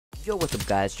Yo, what's up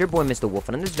guys, it's your boy Mr. Wolf,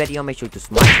 and in this video make sure to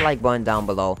smash the like button down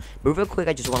below. But real quick,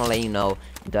 I just want to let you know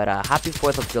that happy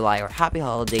 4th of July or happy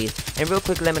holidays. And real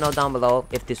quick, let me know down below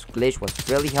if this glitch was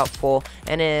really helpful,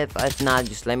 and if not,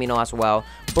 just let me know as well.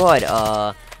 But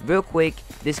real quick,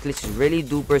 this glitch is really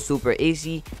duper super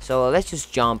easy, so let's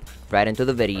just jump right into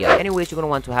the video. Anyways, you're gonna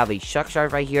want to have a shock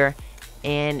shard right here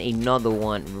and another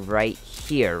one right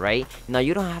here. Right now,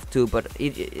 you don't have to, but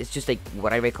it's just like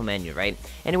what I recommend you. Right,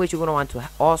 anyways, you're gonna want to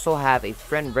also have a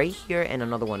friend right here and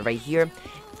another one right here,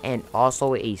 and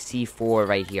also a C4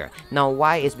 right here. Now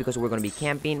why is because we're gonna be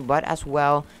camping, but as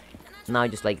well, now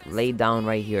just like lay down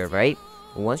right here. Right,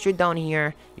 once you're down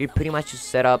here, you're pretty much just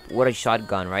set up with a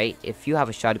shotgun. Right, if you have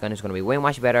a shotgun, it's gonna be way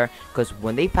much better, because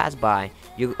when they pass by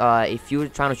you, if you're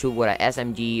trying to shoot with an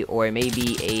SMG or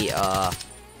maybe a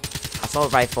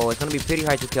assault rifle, it's gonna be pretty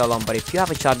hard to kill them. But if you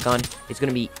have a shotgun, it's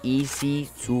gonna be easy,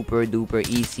 super duper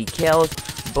easy kills.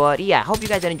 But yeah, I hope you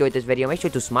guys enjoyed this video. Make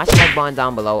sure to smash the like button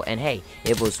down below, and hey,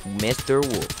 it was Mr.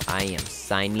 Wolf. I am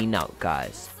signing out,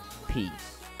 guys.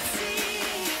 Peace.